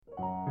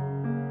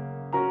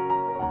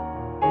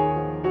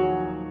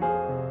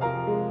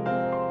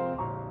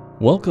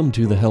Welcome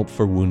to the Help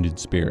for Wounded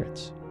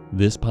Spirits.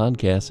 This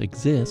podcast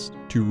exists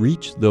to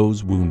reach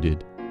those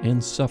wounded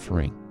and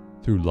suffering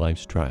through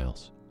life's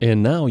trials.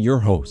 And now your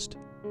host,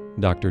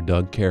 Dr.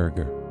 Doug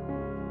Carriger.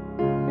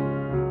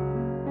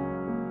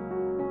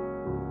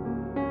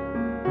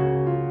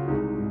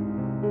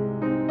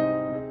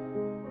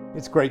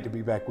 It's great to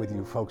be back with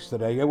you folks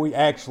today. We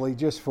actually,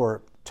 just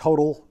for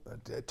total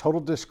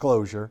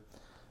disclosure,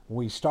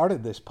 we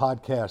started this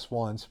podcast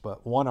once,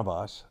 but one of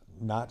us,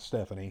 not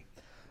Stephanie,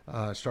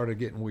 started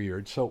getting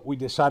weird. So we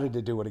decided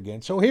to do it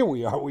again. So here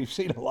we are. We've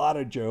seen a lot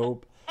of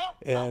Job,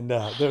 and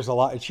there's a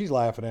lot. She's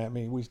laughing at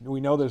me. We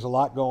know there's a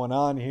lot going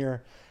on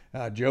here.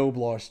 Job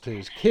lost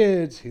his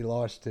kids. He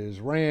lost his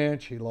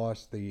ranch. He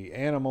lost the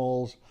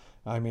animals.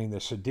 I mean, the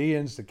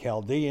Sadeans, the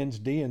Chaldeans,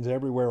 Deans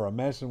everywhere are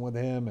messing with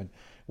him. And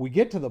we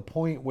get to the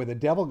point where the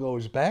devil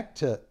goes back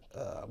to,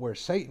 where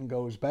Satan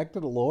goes back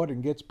to the Lord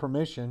and gets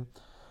permission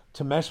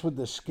to mess with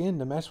the skin,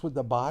 to mess with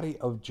the body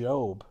of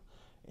Job.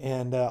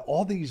 And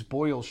all these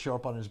boils show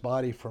up on his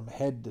body from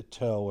head to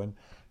toe. And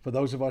for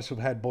those of us who've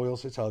had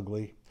boils, it's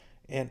ugly.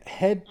 And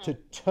head to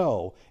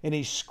toe. And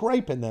he's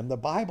scraping them. The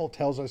Bible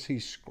tells us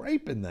he's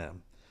scraping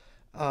them.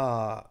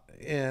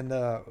 And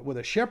with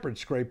a shepherd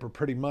scraper,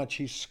 pretty much,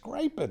 he's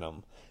scraping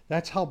them.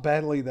 That's how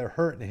badly they're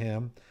hurting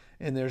him.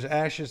 And there's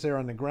ashes there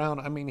on the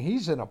ground. I mean,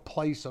 he's in a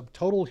place of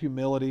total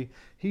humility.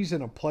 He's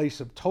in a place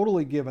of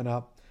totally giving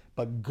up.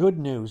 But good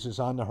news is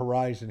on the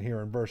horizon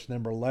here in verse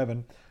number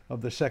 11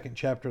 of the second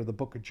chapter of the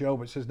book of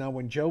Job. It says, "Now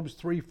when Job's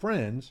three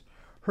friends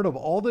heard of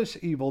all this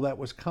evil that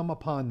was come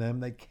upon them,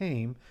 they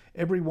came,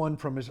 every one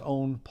from his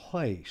own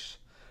place."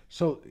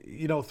 So,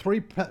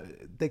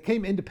 they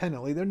came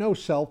independently. There are no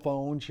cell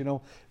phones,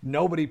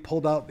 nobody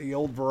pulled out the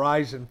old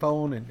Verizon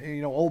phone,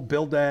 and, old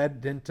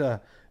Bildad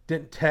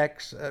didn't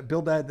text.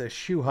 Bildad the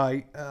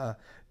Shuhite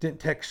didn't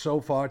text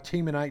Zophar.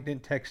 Temanite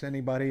didn't text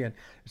anybody. And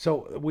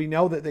so we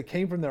know that they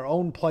came from their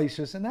own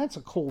places. And that's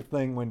a cool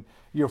thing when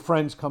your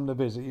friends come to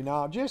visit you.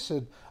 Now,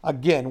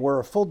 again, we're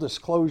a full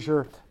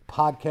disclosure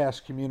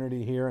podcast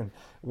community here. And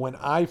when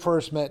I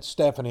first met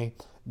Stephanie,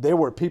 there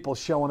were people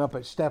showing up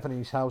at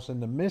Stephanie's house in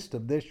the midst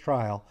of this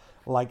trial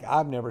like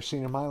I've never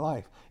seen in my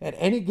life. At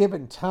any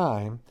given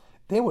time,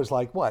 there was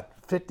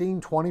 15,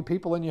 20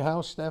 people in your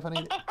house,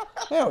 Stephanie?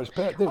 Well,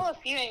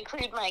 if you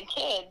include my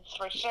kids,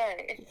 for sure.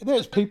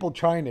 There's people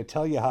trying to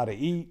tell you how to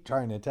eat,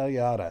 trying to tell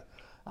you how to...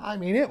 I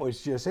mean, it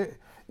was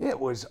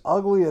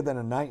uglier than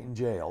a night in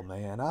jail,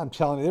 man. I'm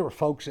telling you, there were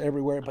folks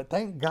everywhere, but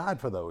thank God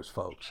for those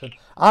folks. And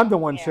I'm the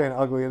one saying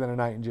uglier than a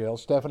night in jail.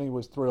 Stephanie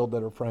was thrilled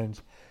that her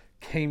friends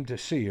came to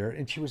see her,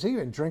 and she was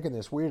even drinking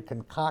this weird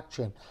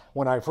concoction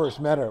when I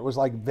first met her. It was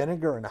like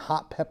vinegar and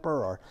hot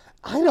pepper, or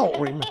I don't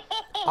remember.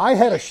 I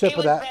had a sip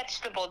of that.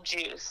 Vegetable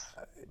juice.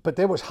 But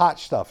there was hot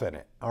stuff in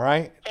it, all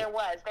right? There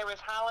was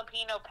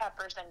jalapeno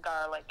peppers and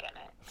garlic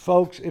in it.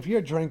 Folks, if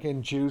you're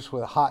drinking juice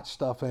with hot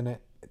stuff in it,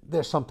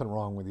 there's something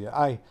wrong with you.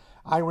 I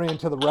ran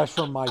to the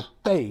restroom. My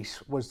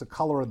face was the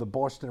color of the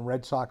Boston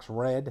Red Sox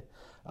red.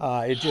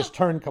 It just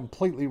turned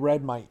completely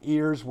red. My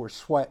ears were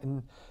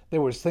sweating.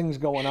 There was things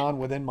going on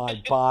within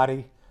my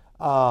body.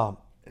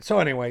 So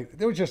anyway,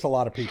 there was just a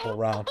lot of people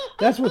around.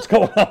 That's what's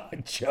going on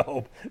with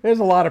Job. There's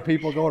a lot of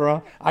people going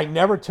around. I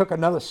never took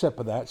another sip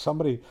of that.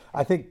 Somebody,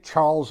 I think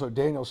Charles or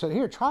Daniel said,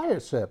 "Here, try a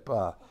sip."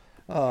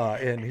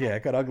 And yeah,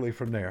 it got ugly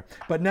from there.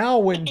 But now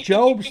when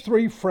Job's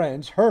three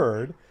friends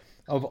heard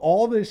of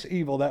all this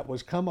evil that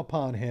was come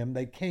upon him,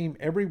 they came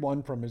every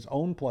one from his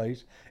own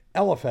place.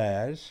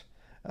 Eliphaz,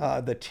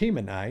 the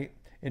Temanite,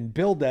 and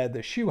Bildad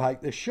the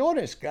Shuhite, the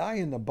shortest guy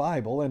in the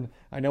Bible, and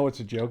I know it's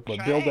a joke,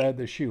 but Bildad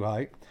the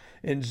Shuhite,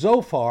 and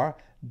Zophar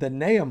the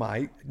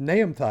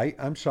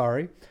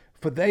Naamathite,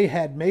 for they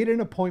had made an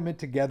appointment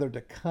together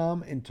to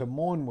come and to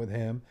mourn with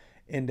him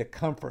and to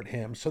comfort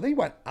him. So they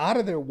went out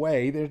of their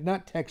way. They're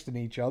not texting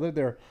each other.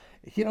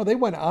 They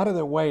went out of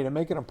their way to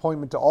make an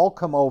appointment to all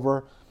come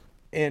over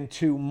and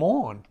to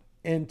mourn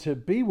and to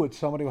be with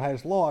somebody who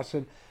has loss.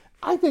 And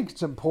I think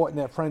it's important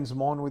that friends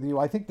mourn with you.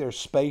 I think there's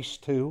space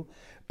too.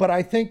 But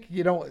I think,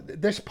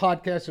 this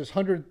podcast is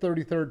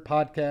 133rd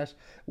podcast.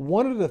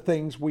 One of the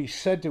things we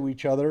said to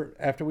each other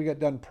after we got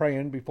done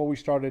praying, before we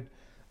started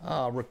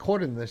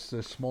recording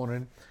this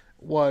morning,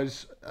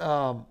 was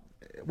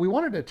we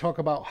wanted to talk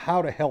about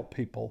how to help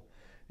people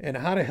and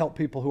how to help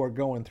people who are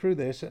going through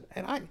this.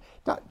 And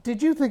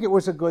did you think it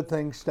was a good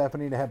thing,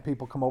 Stephanie, to have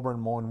people come over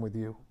and mourn with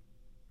you?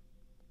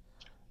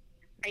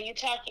 Are you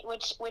talking,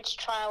 which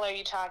trial are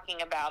you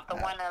talking about? The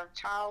one of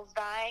Charles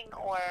dying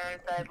or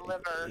the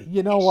liver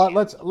You know issue?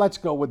 what? Let's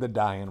go with the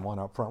dying one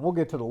up front. We'll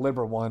get to the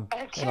liver one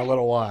in a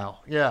little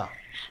while. Yeah.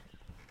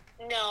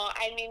 No,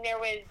 I mean, it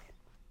was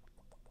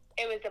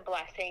a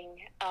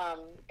blessing.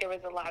 There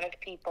was a lot of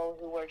people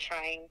who were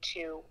trying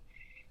to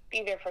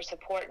be there for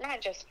support,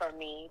 not just for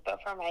me,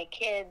 but for my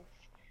kids,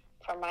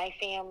 for my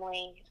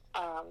family.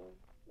 My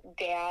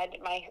dad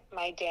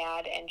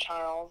and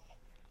Charles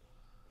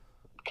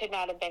could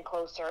not have been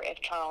closer if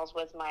Charles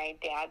was my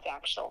dad's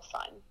actual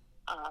son.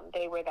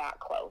 They were that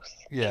close.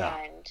 Yeah.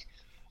 And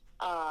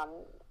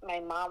My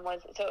mom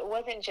was, so it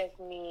wasn't just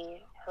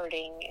me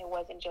hurting, it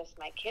wasn't just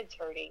my kids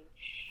hurting.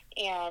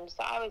 And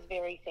so I was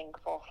very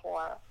thankful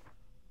for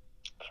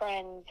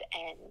friends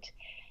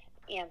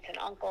and aunts and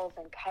uncles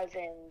and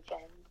cousins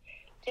and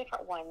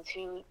different ones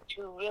who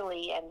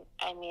really, and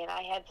I mean,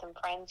 I had some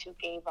friends who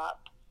gave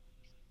up.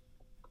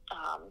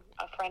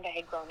 A friend I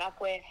had grown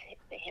up with,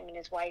 him and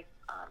his wife,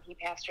 he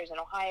pastors in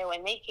Ohio,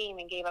 and they came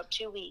and gave up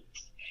 2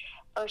 weeks.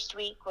 First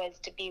week was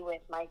to be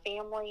with my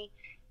family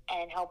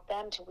and help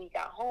them till we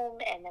got home,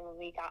 and then when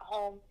we got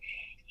home,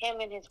 him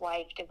and his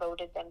wife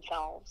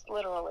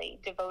literally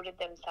devoted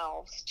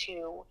themselves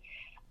to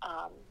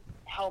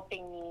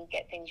helping me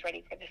get things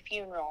ready for the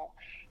funeral.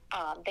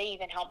 They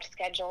even helped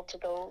schedule to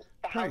go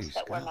the house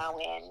that we're now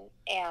in,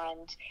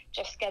 and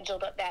just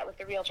scheduled that with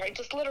the realtor.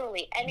 Just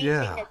literally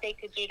anything that they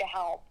could do to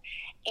help.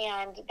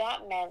 And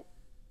that meant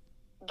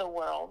the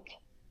world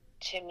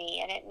to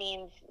me. And it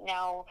means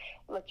now,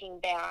 looking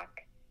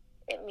back,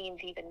 it means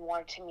even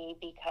more to me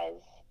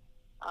because,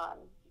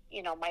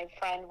 my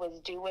friend was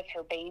due with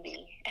her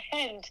baby,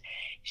 and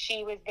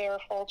she was there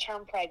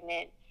full-term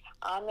pregnant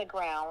on the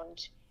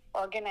ground,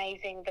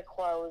 organizing the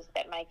clothes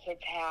that my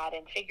kids had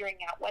and figuring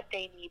out what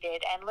they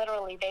needed. And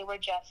literally, they were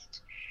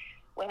just,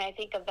 when I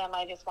think of them,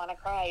 I just want to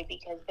cry,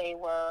 because they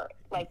were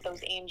like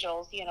those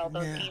angels,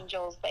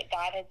 angels that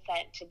God had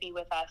sent to be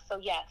with us. So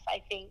yes,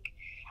 I think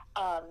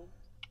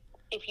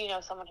if you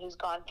know someone who's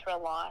gone through a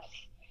loss,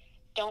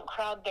 don't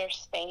crowd their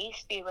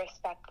space, be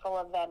respectful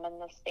of them and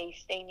the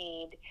space they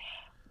need.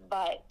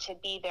 But to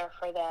be there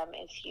for them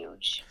is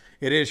huge.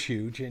 It is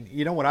huge. And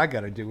you know what I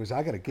got to do is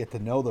I got to get to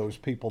know those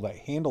people that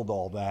handled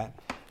all that.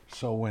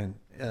 So when,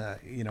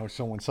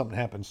 when something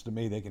happens to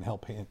me, they can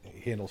help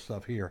handle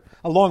stuff here,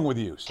 along with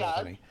you,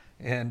 Stephanie.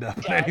 And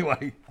but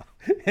anyway,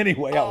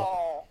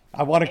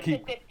 I want to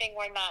keep. It's a good thing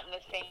we're not in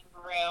the same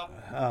room.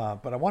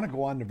 But I want to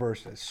go on to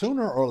verse.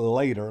 Sooner or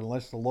later,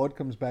 unless the Lord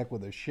comes back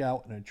with a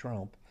shout and a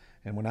trump,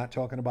 and we're not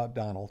talking about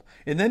Donald.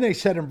 And then they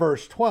said in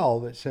verse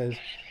 12, it says,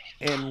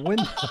 and when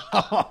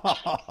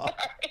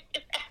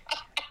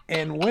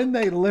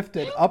they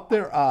lifted up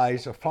their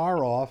eyes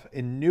afar off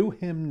and knew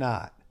him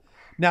not.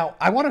 Now,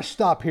 I want to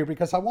stop here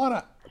because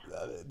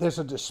there's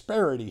a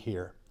disparity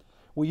here.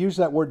 We use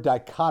that word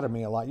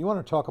dichotomy a lot. You want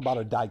to talk about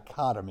a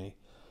dichotomy.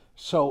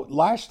 So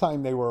last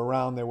time they were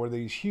around, there were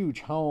these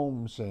huge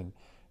homes and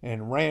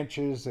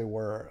ranches. There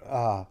were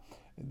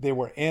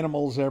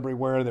animals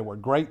everywhere. There were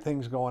great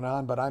things going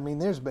on. But I mean,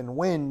 there's been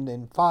wind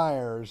and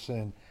fires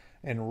and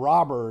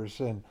robbers,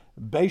 and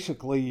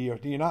basically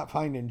you're not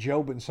finding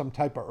Job in some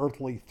type of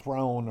earthly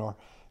throne or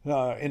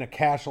in a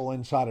castle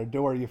inside a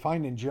door. You're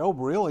finding Job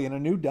really in a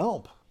new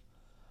dump.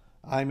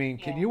 I mean,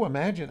 can you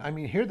imagine? I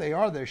mean, here they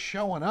are, they're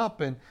showing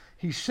up, and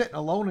he's sitting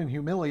alone in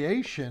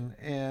humiliation,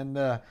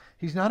 and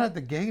he's not at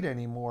the gate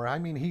anymore. I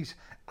mean,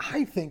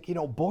 I think,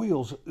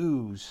 boils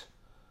ooze,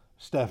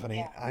 Stephanie.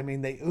 Yeah. I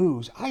mean, they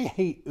ooze. I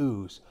hate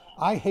ooze.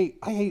 I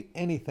hate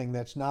anything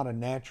that's not a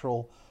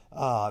natural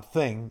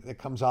thing that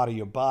comes out of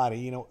your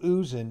body.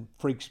 Oozing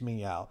freaks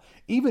me out.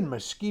 Even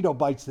mosquito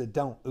bites that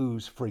don't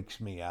ooze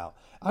freaks me out.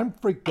 I'm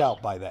freaked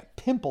out by that.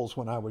 Pimples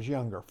when I was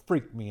younger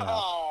freaked me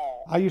out.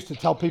 I used to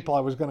tell people I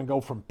was going to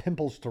go from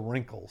pimples to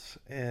wrinkles.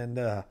 And,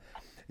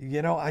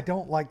 I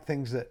don't like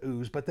things that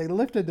ooze. But they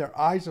lifted their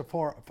eyes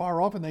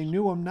far off, and they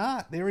knew him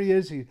not. There he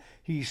is.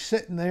 He's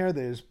sitting there.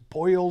 There's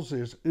boils.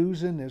 There's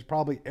oozing. There's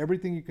probably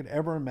everything you could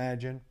ever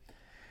imagine.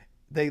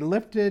 They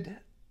lifted...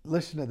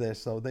 Listen to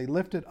this, though. They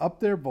lifted up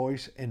their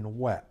voice and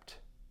wept.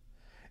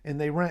 And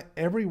they rent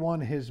every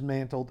one his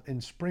mantle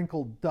and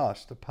sprinkled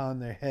dust upon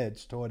their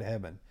heads toward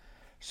heaven.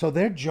 So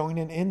they're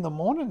joining in the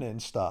mourning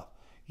and stuff.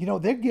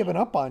 They're giving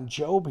up on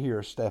Job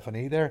here,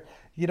 Stephanie. They're,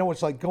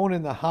 it's like going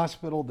in the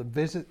hospital to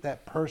visit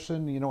that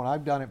person. And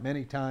I've done it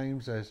many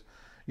times as,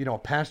 a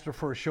pastor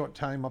for a short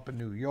time up in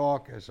New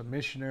York, as a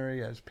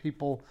missionary, as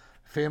people,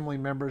 family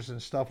members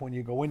and stuff. When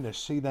you go in to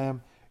see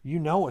them,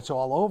 it's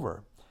all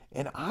over.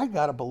 And I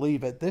got to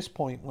believe at this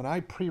point, when I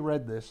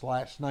pre-read this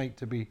last night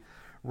to be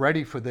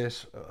ready for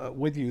this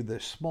with you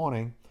this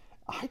morning,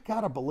 I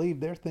got to believe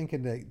they're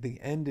thinking that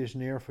the end is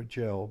near for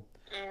Job.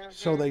 Mm-hmm.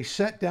 So they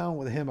sat down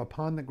with him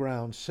upon the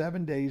ground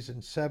 7 days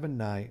and 7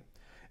 nights,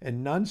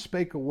 and none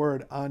spake a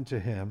word unto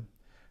him,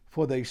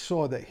 for they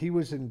saw that he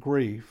was in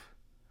grief,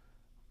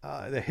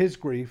 that his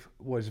grief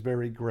was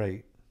very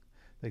great.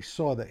 They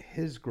saw that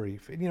his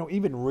grief, and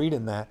even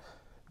reading that,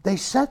 they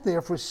sat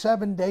there for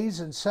 7 days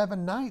and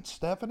 7 nights,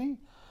 Stephanie.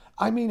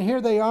 I mean, here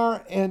they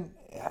are, and,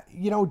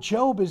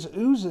 Job is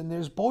oozing.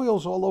 There's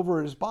boils all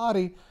over his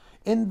body.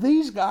 And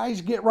these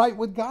guys get right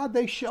with God.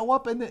 They show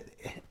up, and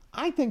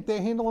I think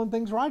they're handling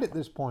things right at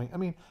this point. I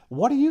mean,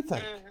 what do you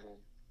think? Mm-hmm.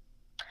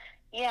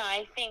 Yeah,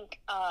 I think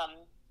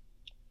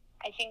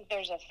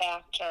there's a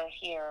factor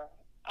here.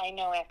 I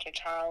know after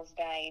Charles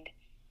died,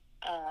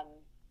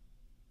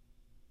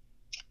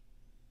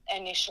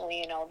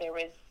 initially,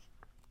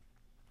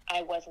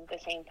 I wasn't the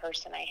same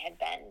person I had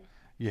been.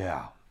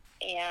 Yeah.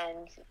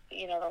 And,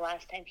 the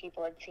last time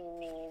people had seen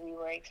me, we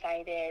were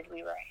excited.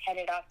 We were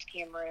headed off to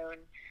Cameroon.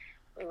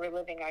 we were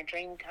living our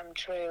dream come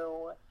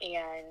true,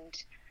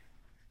 and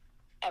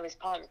I was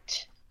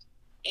pumped.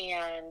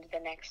 And the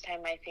next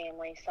time my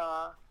family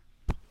saw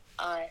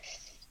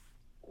us,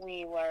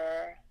 we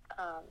were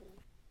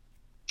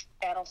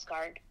battle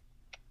scarred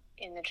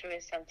in the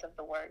truest sense of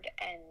the word.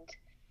 And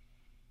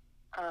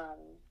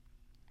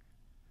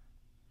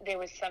there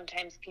was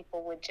sometimes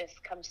people would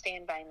just come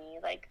stand by me,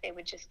 like they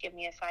would just give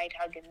me a side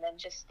hug and then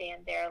just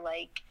stand there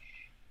like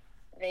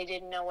they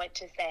didn't know what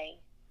to say.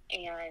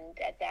 And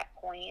at that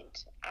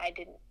point, I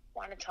didn't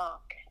want to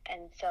talk.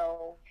 And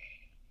so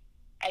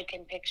I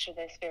can picture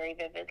this very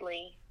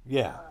vividly.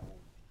 Yeah.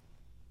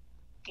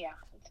 Yeah,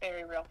 it's a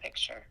very real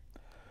picture.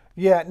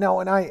 Yeah,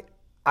 no, and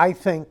I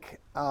think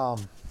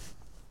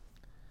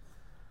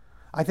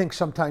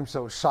sometimes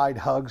those side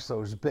hugs,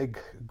 those big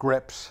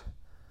grips.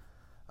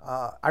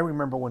 I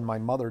remember when my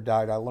mother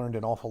died, I learned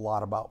an awful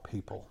lot about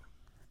people,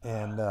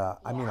 and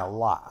I mean a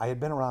lot. I had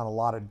been around a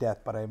lot of death,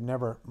 but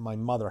my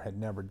mother had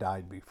never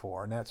died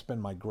before, and that's been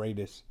my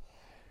greatest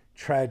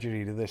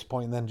tragedy to this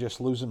point. And then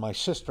just losing my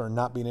sister and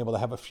not being able to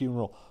have a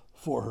funeral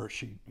for her.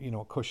 She,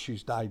 of course,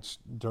 she's died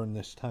during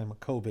this time of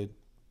COVID,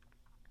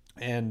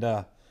 and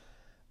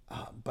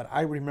but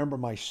I remember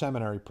my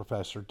seminary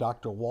professor,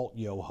 Dr. Walt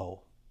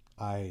Yoho.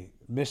 I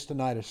missed a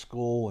night of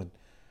school,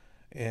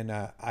 and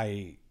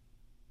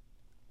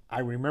I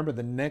remember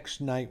the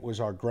next night was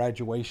our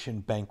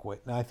graduation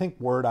banquet. And I think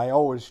I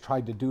always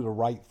tried to do the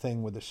right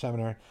thing with the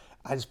seminary.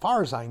 As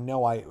far as I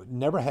know, I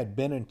never had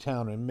been in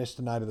town and missed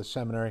a night of the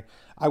seminary.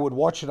 I would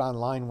watch it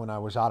online when I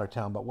was out of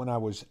town, but when I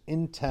was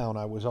in town,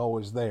 I was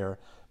always there.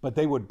 But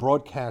they would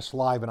broadcast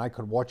live, and I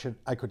could watch it.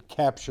 I could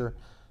capture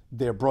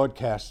their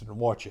broadcast and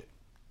watch it.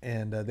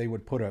 And they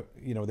would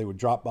they would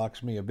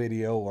Dropbox me a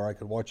video, or I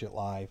could watch it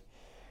live.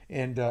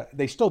 And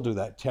they still do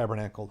that.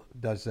 Tabernacle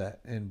does that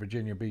in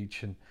Virginia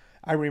Beach. And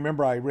I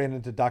remember I ran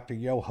into Dr.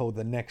 Yoho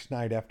the next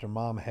night after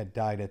Mom had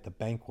died at the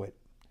banquet.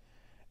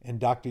 And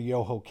Dr.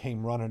 Yoho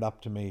came running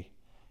up to me,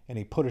 and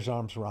he put his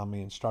arms around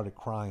me and started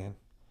crying.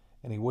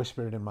 And he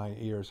whispered in my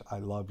ears, "I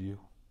love you.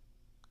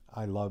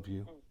 I love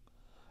you.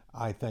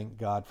 I thank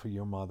God for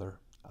your mother.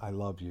 I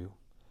love you.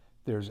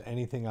 If there's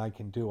anything I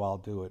can do, I'll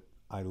do it.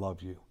 I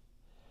love you."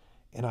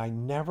 And I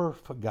never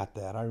forgot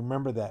that. I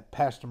remember that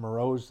Pastor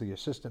Moroz, the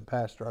assistant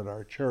pastor at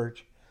our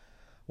church,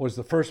 was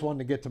the first one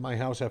to get to my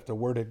house after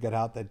word had got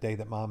out that day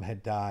that Mom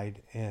had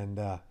died. And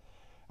I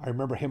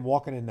remember him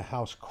walking in the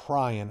house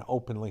crying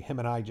openly, him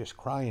and I just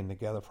crying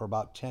together for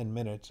about 10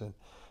 minutes. And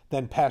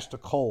then Pastor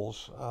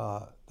Coles,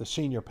 the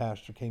senior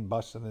pastor, came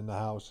busting in the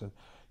house and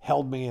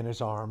held me in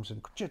his arms.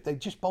 And they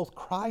just both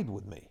cried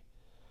with me.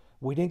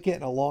 We didn't get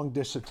in a long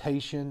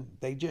dissertation.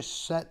 They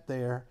just sat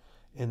there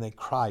and they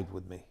cried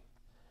with me.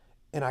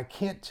 And I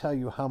can't tell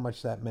you how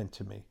much that meant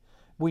to me.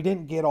 We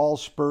didn't get all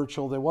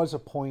spiritual. There was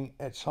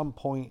at some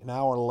point, an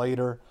hour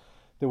later,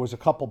 there was a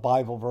couple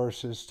Bible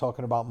verses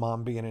talking about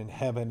Mom being in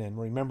heaven and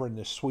remembering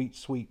the sweet,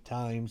 sweet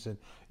times. And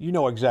you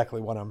know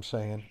exactly what I'm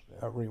saying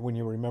when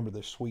you remember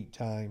the sweet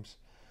times.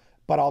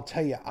 But I'll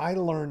tell you, I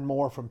learned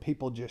more from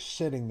people just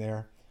sitting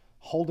there,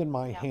 holding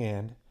my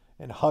hand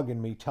and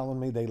hugging me, telling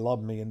me they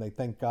love me and they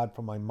thank God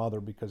for my mother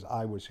because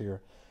I was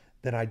here,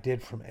 than I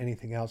did from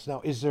anything else.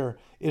 Now,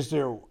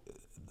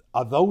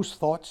 are those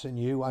thoughts in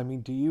you? I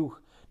mean,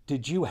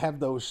 did you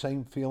have those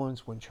same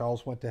feelings when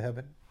Charles went to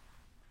heaven?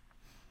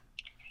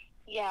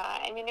 Yeah,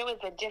 I mean, it was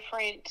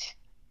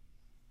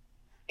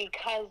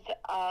because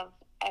of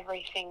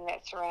everything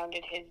that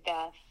surrounded his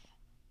death.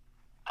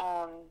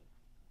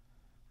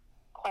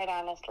 Quite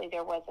honestly,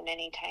 there wasn't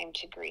any time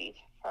to grieve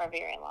for a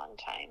very long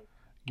time.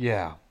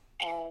 Yeah.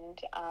 And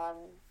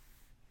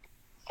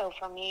so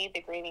for me,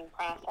 the grieving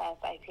process,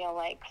 I feel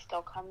like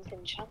still comes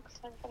in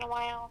chunks once in a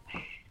while.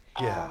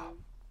 Yeah.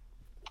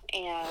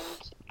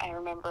 And I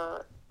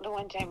remember the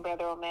one time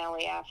Brother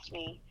O'Malley asked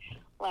me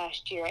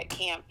last year at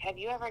camp, "Have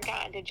you ever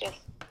gotten to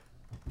just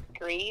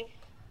grieve?"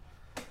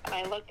 And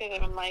I looked at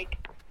him and I'm like,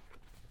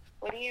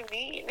 "What do you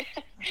mean?"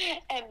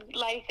 And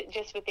life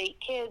just with 8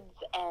 kids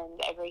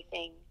and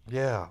everything.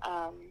 Yeah.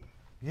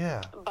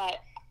 Yeah. But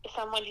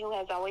someone who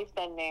has always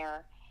been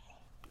there,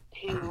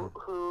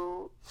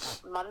 who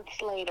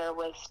months later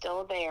was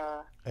still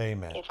there.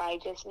 Amen. If I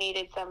just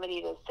needed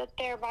somebody to sit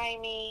there by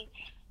me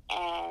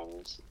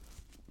and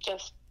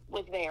just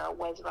was there,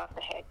 was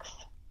Rhonda Hicks.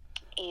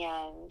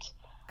 And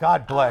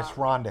God bless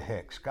Rhonda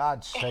Hicks.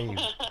 God save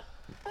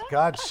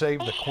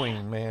the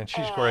Queen, man.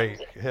 She's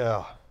great.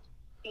 Yeah.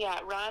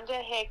 Yeah,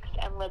 Rhonda Hicks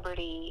and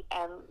Liberty,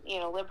 and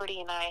Liberty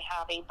and I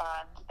have a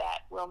bond that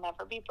will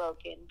never be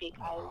broken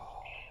because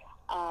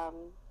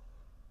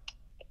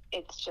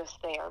it's just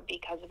there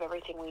because of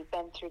everything we've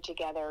been through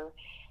together.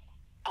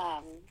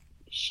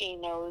 She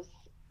knows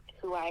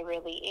who I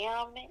really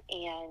am,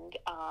 and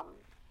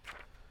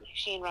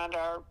she and Rhonda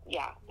are,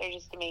 they're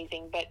just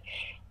amazing. But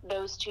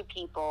those two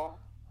people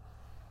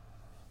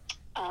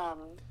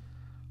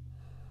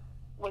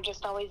were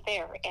just always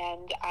there.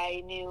 And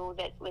I knew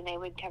that when they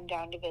would come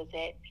down to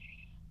visit,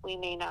 we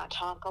may not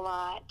talk a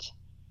lot,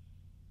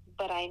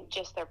 but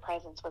just their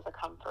presence was a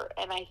comfort.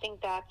 And I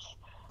think that's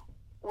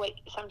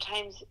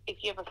sometimes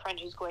if you have a friend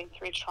who's going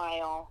through a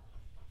trial,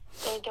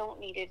 they don't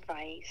need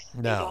advice.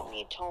 No. They don't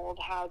need told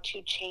how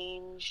to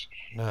change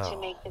to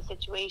make the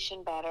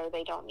situation better.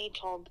 They don't need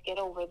told get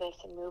over this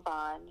and move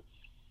on.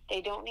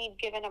 They don't need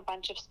given a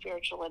bunch of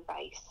spiritual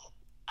advice.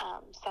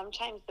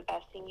 Sometimes the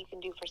best thing you can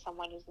do for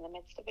someone who's in the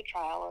midst of a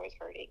trial or is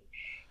hurting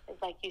is,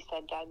 like you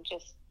said, Doug,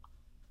 just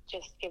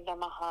give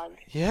them a hug,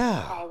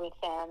 cry with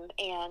them,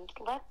 and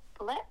let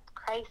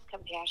Christ's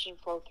compassion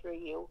flow through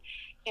you.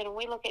 You know,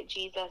 when we look at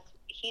Jesus,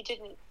 he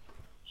didn't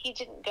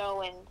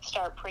go and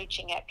start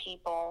preaching at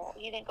people.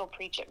 He didn't go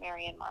preach at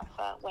Mary and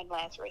Martha when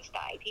Lazarus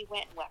died. He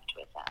went and wept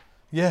with them.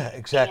 Yeah,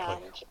 exactly.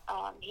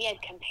 And he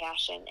had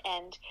compassion,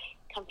 and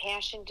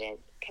compassion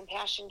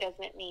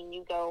doesn't mean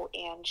you go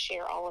and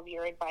share all of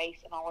your advice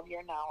and all of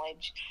your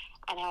knowledge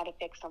on how to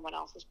fix someone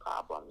else's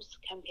problems.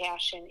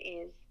 Compassion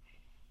is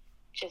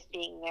just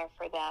being there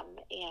for them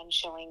and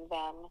showing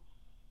them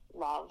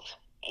love.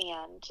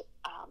 And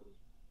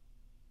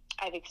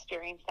I've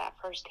experienced that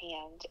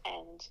firsthand,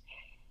 and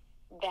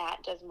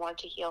that does more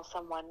to heal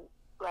someone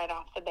right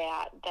off the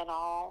bat than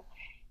all,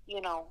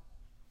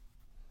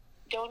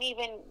 don't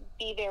even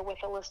be there with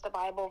a list of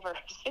Bible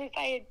verses.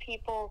 I had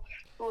people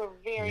who were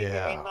very,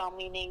 very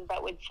well-meaning,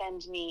 but would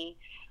send me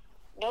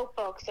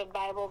notebooks of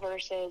Bible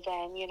verses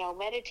and,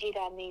 meditate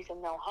on these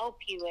and they'll help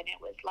you. And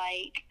it was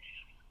like,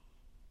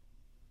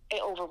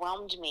 it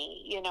overwhelmed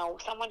me.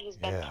 Someone who's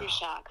been through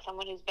shock,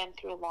 someone who's been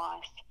through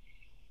loss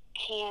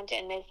can't,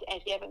 and this,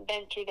 if you haven't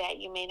been through that,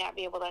 you may not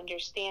be able to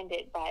understand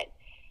it, but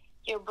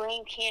your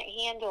brain can't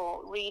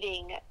handle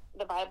reading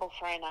the Bible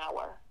for an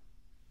hour.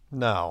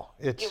 No,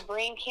 your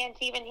brain can't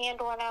even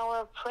handle an hour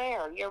of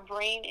prayer. Your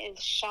brain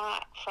is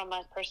shot from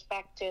a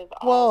perspective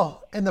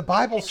of and the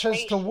Bible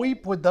says to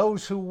weep with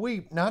those who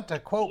weep, not to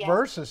quote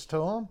verses to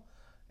them.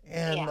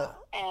 And I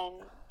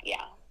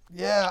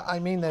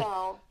mean that.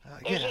 So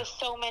there's just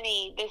so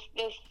many. This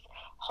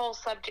whole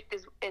subject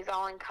is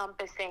all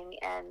encompassing,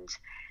 and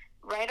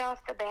right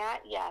off the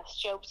bat, yes,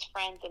 Job's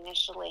friends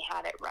initially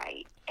had it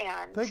right,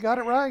 and they got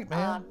it right,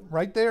 man.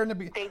 Right there in the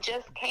beginning. They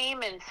just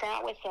came and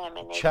sat with him,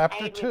 and they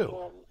chapter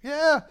 2.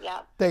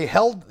 They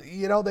held,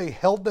 they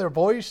held their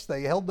voice,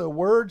 they held their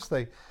words,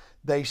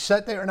 they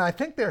sat there, and I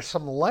think there's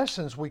some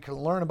lessons we can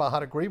learn about how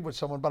to grieve with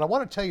someone. But I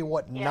want to tell you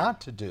what not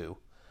to do,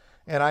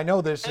 and I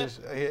know this is,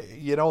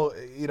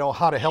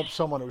 how to help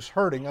someone who's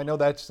hurting. I know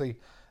that's the,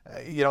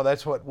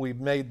 that's what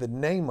we've made the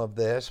name of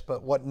this.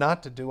 But what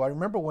not to do. I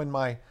remember when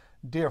my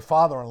dear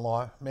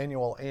father-in-law,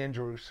 Manuel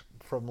Andrews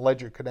from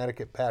Ledger,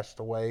 Connecticut, passed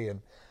away.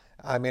 And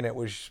I mean,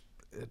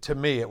 to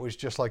me, it was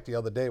just like the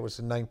other day. It was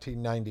in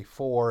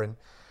 1994. And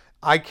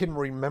I can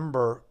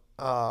remember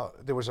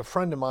there was a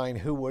friend of mine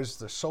who was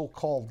the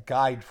so-called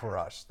guide for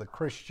us, the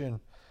Christian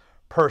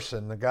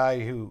person, the guy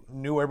who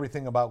knew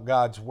everything about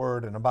God's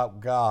word and about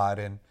God.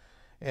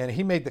 And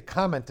he made the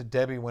comment to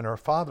Debbie when her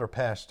father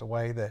passed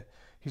away that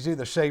he's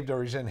either saved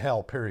or he's in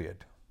hell,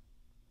 period.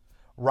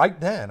 Right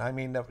then, I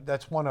mean,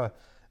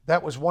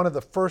 that was one of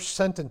the first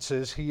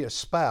sentences he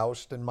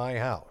espoused in my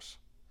house.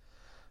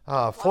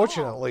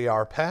 Fortunately,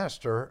 our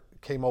pastor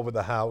came over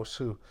the house,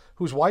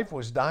 whose wife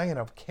was dying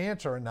of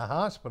cancer in the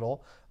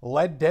hospital,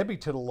 led Debbie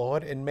to the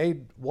Lord, and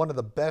made one of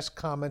the best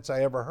comments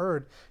I ever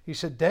heard. He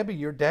said, "Debbie,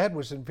 your dad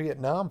was in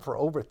Vietnam for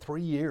over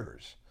 3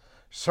 years.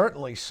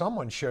 Certainly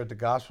someone shared the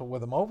gospel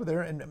with him over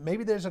there, and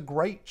maybe there's a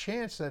great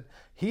chance that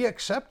he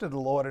accepted the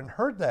Lord and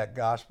heard that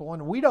gospel,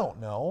 and we don't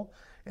know.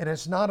 And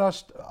it's not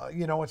us,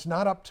 it's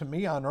not up to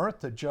me on earth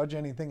to judge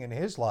anything in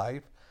his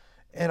life."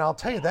 And I'll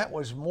tell you, that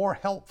was more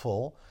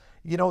helpful.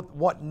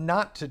 What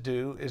not to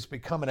do is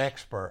become an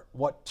expert.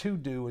 What to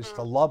do is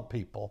to love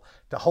people,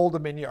 to hold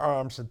them in your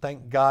arms and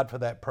thank God for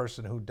that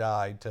person who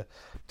died, to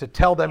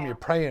tell them you're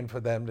praying for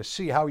them, to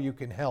see how you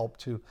can help,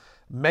 to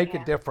make a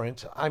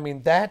difference. I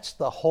mean, that's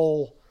the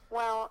whole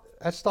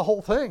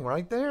thing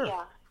right there.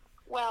 Yeah.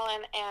 Well,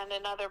 and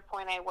another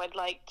point I would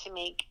like to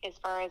make as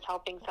far as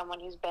helping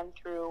someone who's been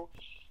through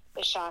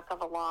the shock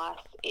of a loss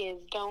is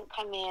don't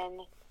come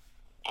in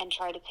and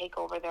try to take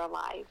over their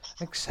lives.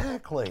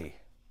 Exactly.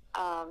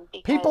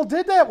 People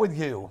did that with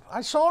you.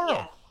 I saw them.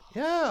 Yes.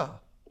 Yeah.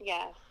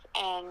 Yes.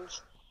 And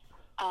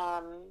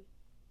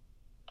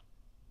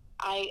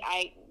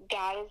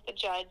God is the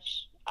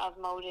judge of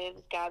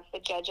motives. God's the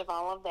judge of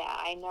all of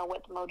that. I know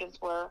what the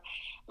motives were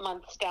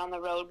months down the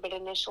road, but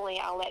initially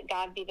I'll let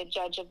God be the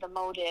judge of the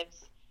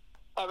motives.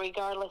 But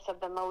regardless of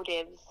the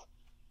motives,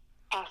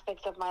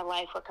 aspects of my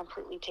life were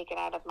completely taken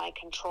out of my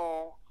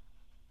control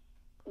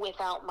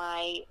without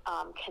my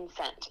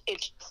consent.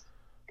 It's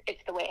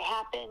the way it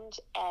happened,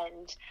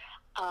 and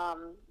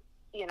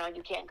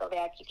you can't go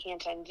back, you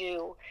can't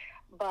undo.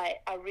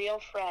 But a real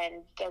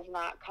friend does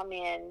not come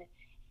in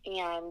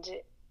and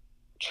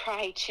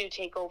try to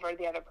take over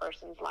the other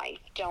person's life.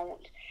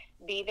 Don't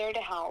be there to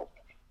help.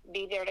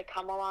 Be there to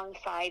come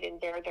alongside and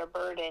bear their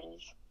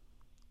burdens,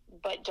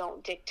 but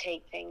don't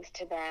dictate things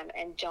to them,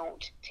 and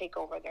don't take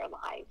over their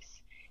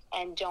lives,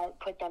 and don't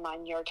put them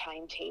on your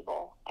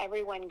timetable.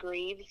 Everyone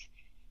grieves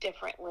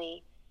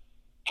differently,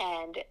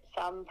 And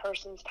one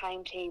person's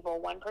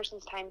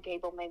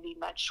timetable may be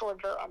much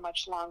shorter or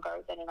much longer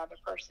than another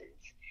person's.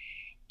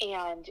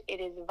 And it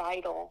is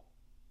vital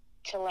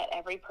to let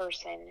every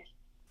person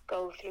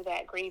go through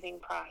that grieving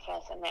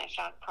process and that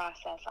shock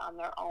process on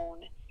their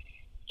own.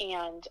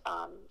 And,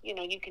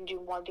 you can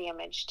do more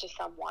damage to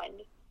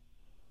someone.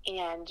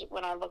 And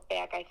when I look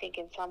back, I think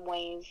in some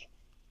ways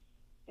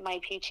my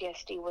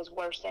PTSD was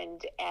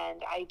worsened,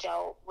 and I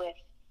dealt with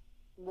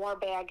more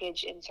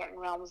baggage in certain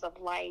realms of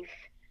life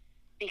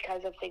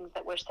because of things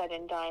that were said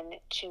and done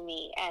to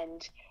me.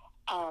 And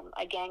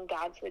again,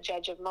 God's the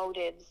judge of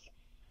motives,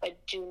 but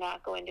do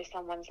not go into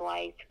someone's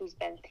life who's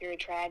been through a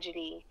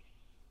tragedy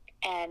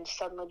and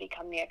suddenly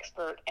become the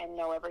expert and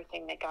know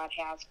everything that God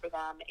has for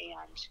them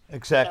and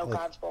know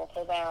God's will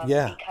for them.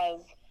 Yeah.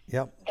 Because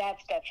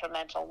that's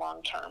detrimental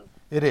long term.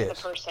 It is. To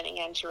the person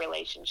and to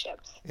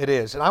relationships. It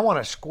is. And I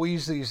want to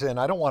squeeze these in.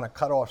 I don't want to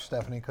cut off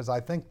Stephanie, because I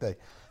think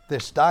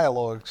this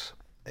dialogue's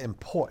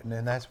important,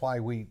 and that's why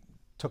we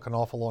took an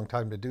awful long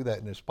time to do that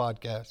in this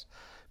podcast,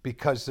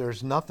 because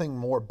there's nothing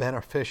more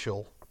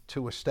beneficial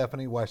to a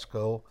Stephanie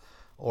Wesco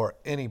or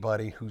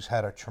anybody who's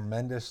had a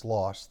tremendous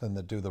loss than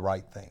to do the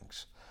right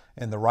things.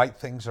 And the right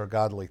things are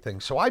godly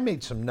things. So I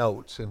made some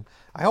notes, and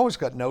I always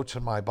got notes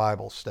in my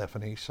Bible,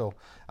 Stephanie. So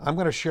I'm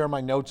going to share my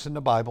notes in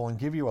the Bible and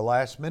give you a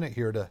last minute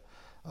here to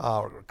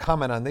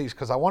comment on these,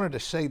 because I wanted to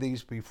say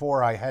these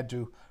before I had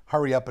to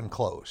hurry up and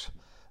close.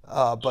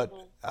 But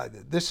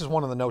this is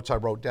one of the notes I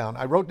wrote down.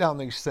 I wrote down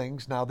these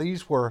things. Now,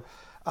 these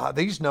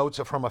notes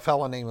are from a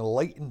fellow named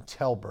Leighton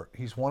Telbert.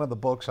 He's one of the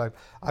books.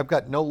 I've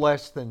got no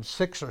less than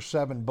 6 or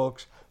 7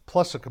 books,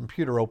 plus a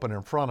computer open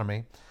in front of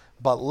me.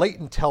 But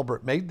Leighton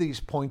Telbert made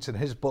these points in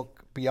his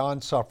book,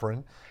 Beyond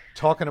Suffering,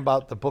 talking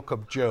about the book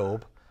of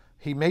Job.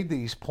 He made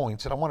these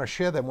points, and I want to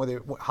share them with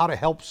you, how to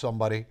help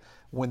somebody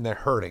when they're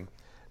hurting.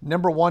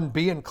 Number 1,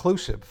 be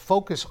inclusive.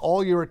 Focus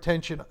all your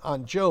attention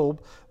on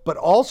Job, but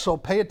also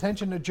pay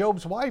attention to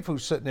Job's wife,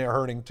 who's sitting there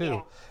hurting too.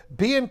 Yeah.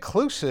 Be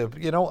inclusive.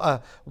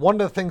 One of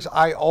the things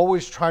I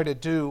always try to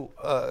do,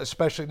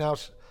 especially now,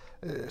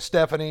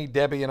 Stephanie,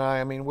 Debbie, and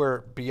I mean, we're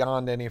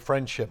beyond any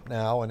friendship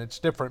now, and it's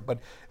different. But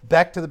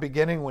back to the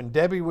beginning, when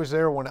Debbie was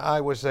there, when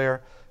I was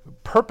there,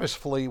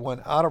 purposefully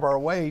went out of our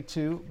way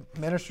to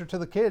minister to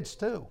the kids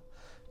too,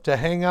 to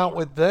hang out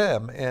with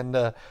them. And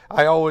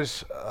I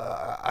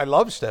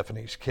love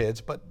Stephanie's kids,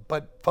 but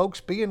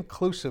folks, be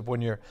inclusive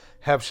when you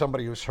have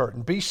somebody who's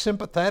hurting. Be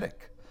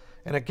sympathetic.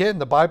 And again,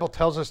 the Bible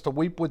tells us to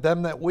weep with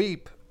them that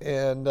weep.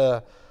 And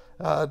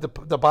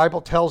the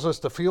Bible tells us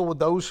to feel with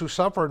those who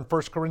suffer in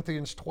 1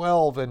 Corinthians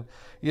 12. And,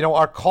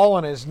 our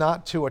calling is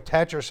not to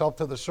attach ourselves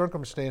to the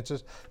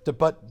circumstances,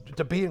 but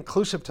to be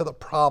inclusive to the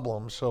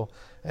problem. So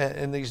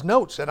in these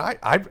notes, and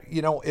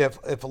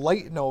if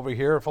Leighton over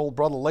here, if old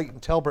brother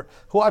Leighton Telbert,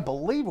 who I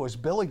believe was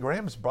Billy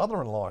Graham's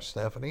brother-in-law,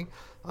 Stephanie,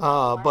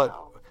 but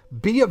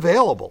be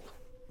available.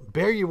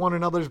 Bear you one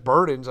another's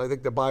burdens, I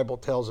think the Bible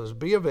tells us.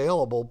 Be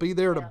available. Be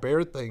there to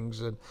bear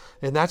things. And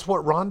that's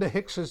what Rhonda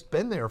Hicks has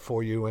been there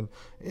for you.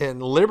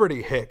 And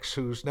Liberty Hicks,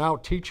 who's now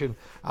teaching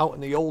out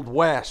in the Old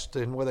West,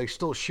 and where they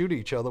still shoot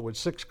each other with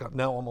 6 guns.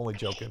 No, I'm only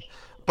joking.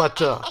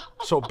 But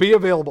so be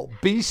available.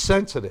 Be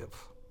sensitive.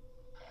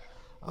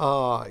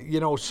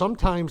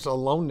 Sometimes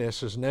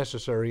aloneness is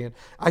necessary. And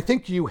I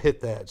think you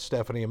hit that,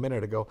 Stephanie, a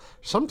minute ago.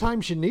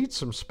 Sometimes you need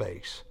some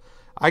space.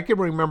 I can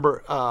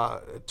remember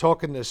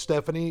talking to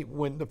Stephanie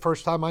when the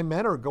first time I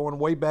met her, going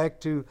way back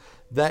to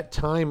that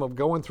time of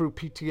going through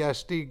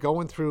PTSD,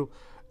 going through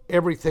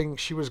everything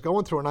she was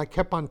going through. And I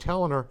kept on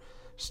telling her,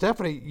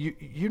 Stephanie,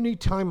 you need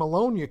time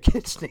alone. Your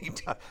kids need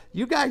time.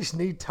 You guys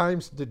need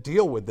times to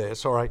deal with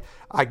this. Or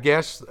I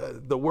guess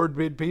the word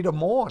would be to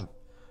mourn.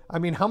 I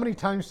mean, how many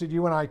times did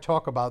you and I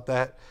talk about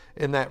that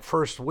in that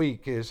first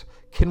week is,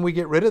 can we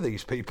get rid of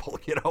these people?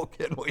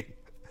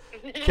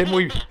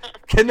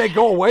 Can they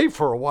go away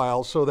for a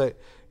while so that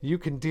you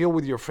can deal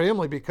with your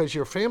family, because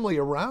your family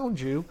around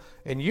you,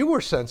 and you were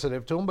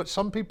sensitive to them, but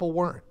some people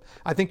weren't.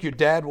 I think your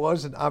dad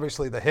was, and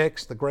obviously the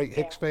Hicks, the great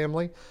Hicks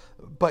family.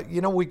 But,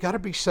 we got to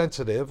be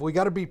sensitive. We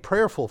got to be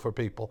prayerful for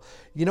people.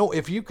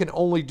 If you can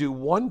only do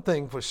one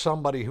thing for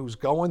somebody who's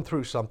going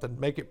through something,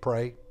 make it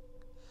pray.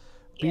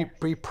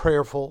 Be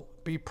prayerful.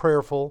 Be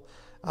prayerful.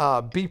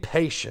 Be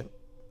patient.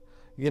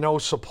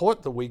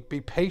 Support the weak.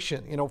 Be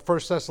patient. 1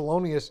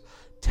 Thessalonians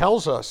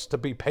tells us to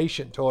be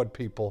patient toward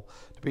people,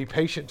 to be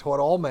patient toward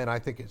all men, I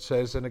think it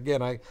says. And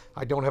again, I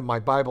don't have my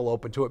Bible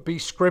open to it. Be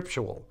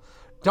scriptural.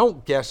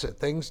 Don't guess at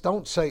things.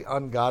 Don't say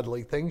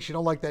ungodly things.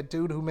 Like that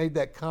dude who made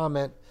that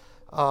comment,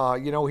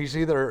 he's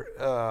he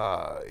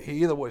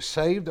either was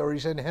saved or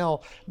he's in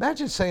hell.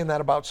 Imagine saying that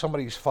about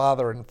somebody's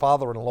father and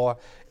father-in-law.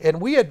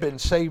 And we had been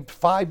saved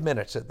 5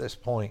 minutes at this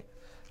point.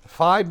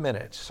 5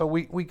 minutes. So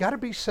we got to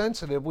be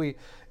sensitive. We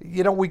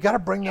got to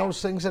bring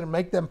those things in and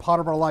make them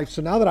part of our life.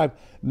 So now that I've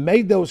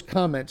made those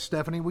comments,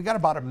 Stephanie, we got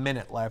about a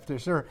minute left.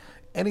 Is there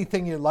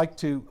anything you'd like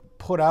to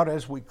put out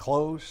as we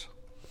close?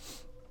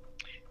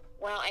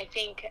 Well, I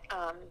think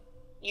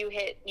you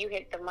hit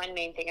the one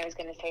main thing I was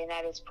going to say, and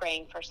that is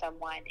praying for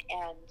someone.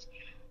 And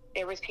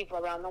there was people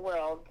around the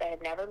world that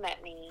had never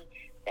met me,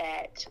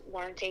 that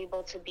weren't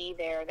able to be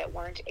there, that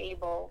weren't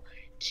able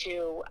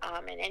to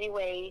in any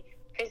way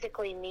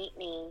physically meet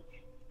me.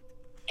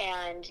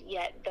 And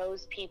yet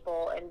those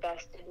people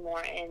invested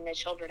more in the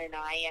Children and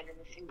I and in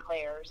the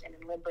Sinclairs and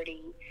in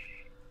Liberty,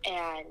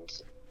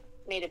 and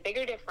made a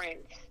bigger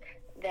difference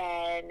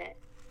than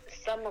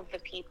some of the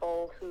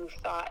people who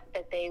thought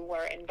that they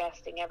were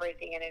investing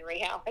everything, and in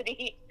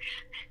reality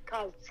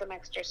caused some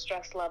extra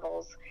stress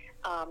levels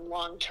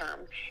long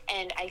term.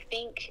 And I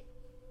think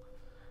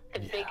the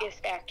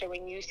biggest factor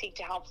when you seek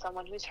to help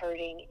someone who's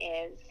hurting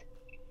is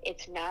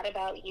it's not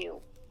about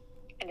you,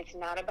 and it's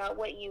not about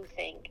what you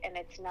think, and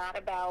it's not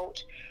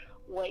about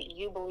what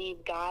you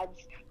believe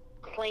God's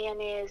plan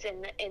is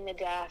in the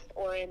death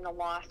or in the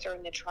loss or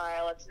in the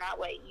trial. It's not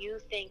what you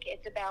think.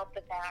 It's about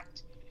the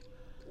fact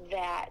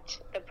that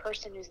the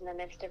person who's in the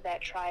midst of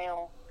that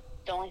trial,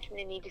 the only thing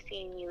they need to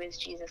see in you is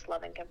Jesus'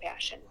 love and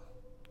compassion.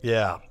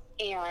 Yeah.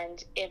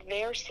 And if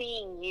they're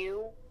seeing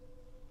you,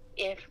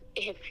 if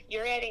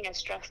you're adding a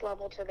stress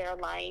level to their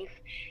life,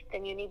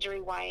 then you need to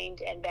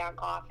rewind and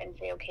back off and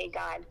say, okay,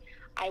 God,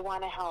 I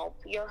want to help.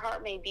 Your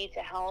heart may be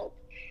to help,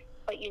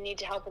 but you need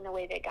to help in the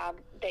way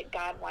that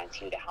God wants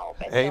you to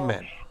help. And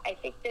Amen. So I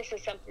think this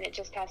is something that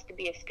just has to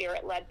be a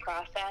spirit-led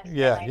process.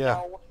 Yeah, and I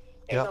know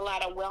there's a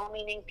lot of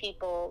well-meaning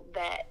people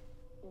that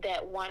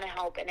want to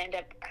help and end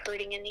up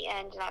hurting in the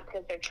end, not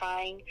because they're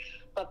trying,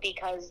 but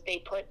because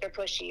they're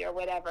pushy or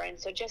whatever. And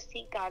so just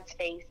seek God's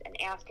face and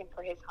ask Him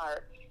for His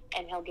heart,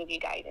 and He'll give you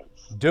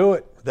guidance. Do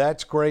it.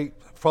 That's great.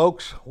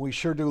 Folks, we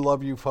sure do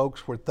love you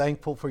folks. We're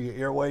thankful for your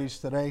airways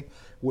today.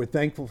 We're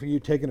thankful for you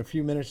taking a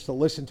few minutes to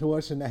listen to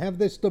us and to have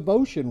this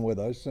devotion with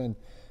us. And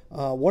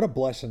what a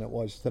blessing it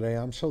was today.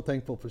 I'm so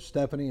thankful for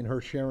Stephanie and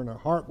her sharing her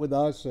heart with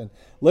us. And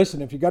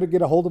listen, if you got to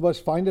get a hold of us,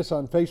 find us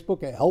on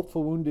Facebook at Help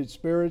for Wounded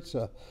Spirits.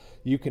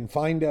 You can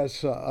find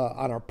us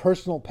on our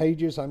personal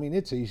pages. I mean,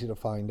 it's easy to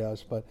find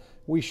us, but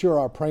we sure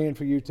are praying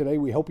for you today.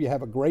 We hope you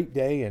have a great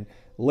day. And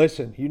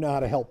listen, you know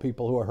how to help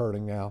people who are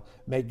hurting now.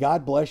 May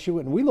God bless you.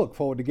 And we look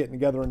forward to getting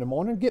together in the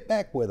morning. Get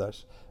back with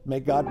us.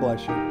 May God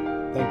bless you.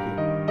 Thank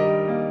you.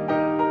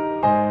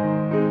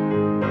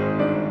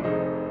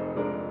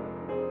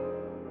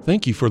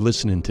 Thank you for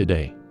listening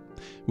today.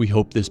 We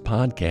hope this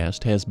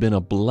podcast has been a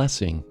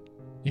blessing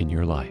in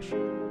your life.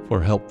 For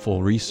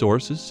helpful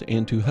resources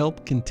and to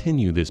help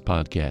continue this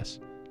podcast,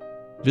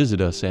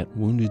 visit us at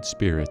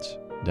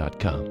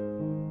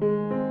woundedspirits.com.